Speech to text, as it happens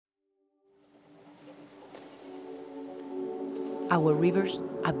Our rivers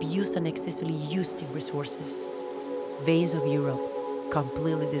abused and excessively used in resources. Veins of Europe,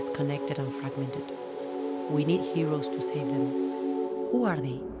 completely disconnected and fragmented. We need heroes to save them. Who are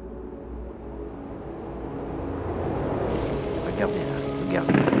they? Regardez là,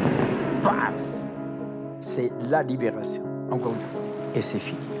 regardez. Paf! C'est la libération, encore une fois. Et c'est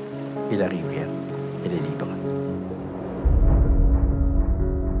fini. Et la rivière, elle est libre.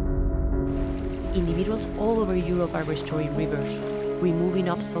 Individuals all over Europe are restoring rivers, removing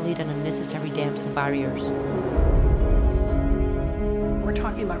obsolete and unnecessary dams and barriers. We're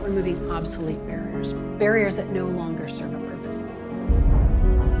talking about removing obsolete barriers, barriers that no longer serve a purpose.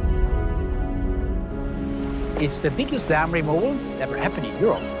 It's the biggest dam removal that ever happened in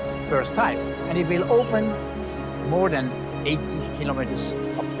Europe. It's the first time. And it will open more than 80 kilometers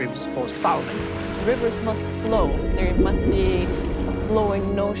of rivers for salmon. Rivers must flow. There must be a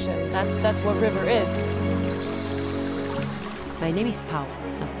flowing notion. That's what river is. My name is Pau,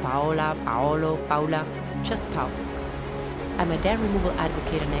 not Paola, Paolo, Paula, just Pau. I'm a dam removal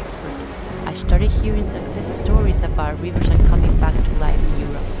advocate and expert. I started hearing success stories about rivers and coming back to life in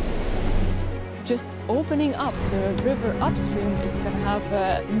Europe. Just opening up the river upstream is going to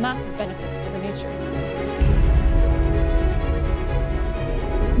have massive benefits for the nature.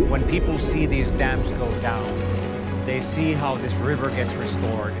 When people see these dams go down, they see how this river gets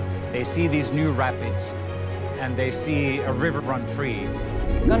restored. They see these new rapids, and they see a river run free.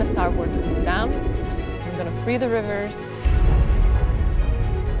 I'm going to start working with dams. I'm going to free the rivers.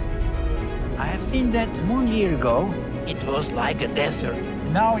 I have seen that 1 year ago. It was like a desert.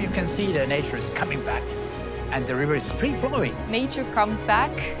 Now you can see the nature is coming back, and the river is free-flowing. Nature comes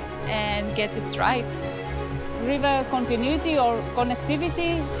back and gets its right. River continuity or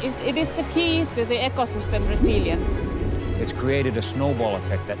connectivity is the key to the ecosystem resilience. It's created a snowball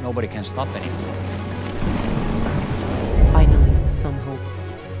effect that nobody can stop anymore. Finally, some hope.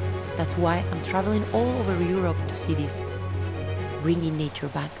 That's why I'm traveling all over Europe to see this. Bringing nature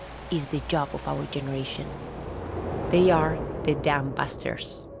back is the job of our generation. They are the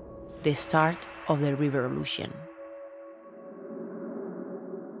DamBusters, the start of the river revolution.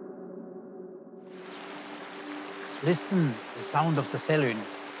 Listen, the sound of the saloon.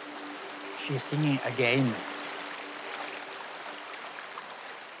 She's singing again.